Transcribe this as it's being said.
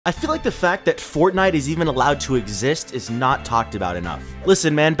I feel like the fact that Fortnite is even allowed to exist is not talked about enough.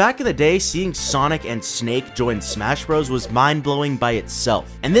 Listen man, back in the day, seeing Sonic and Snake join Smash Bros was mind-blowing by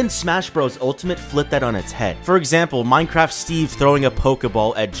itself. And then Smash Bros Ultimate flipped that on its head. For example, Minecraft Steve throwing a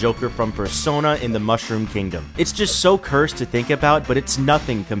Pokeball at Joker from Persona in the Mushroom Kingdom. It's just so cursed to think about, but it's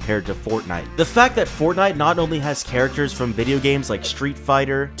nothing compared to Fortnite. The fact that Fortnite not only has characters from video games like Street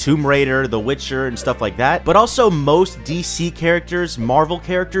Fighter, Tomb Raider, The Witcher, and stuff like that, but also most DC characters, Marvel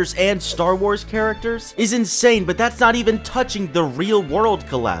characters, and Star Wars characters is insane, but that's not even touching the real world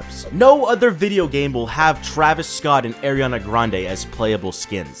collabs. No other video game will have Travis Scott and Ariana Grande as playable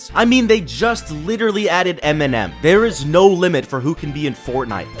skins. I mean, they just literally added Eminem. There is no limit for who can be in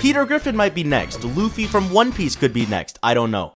Fortnite. Peter Griffin might be next. Luffy from One Piece could be next. I don't know.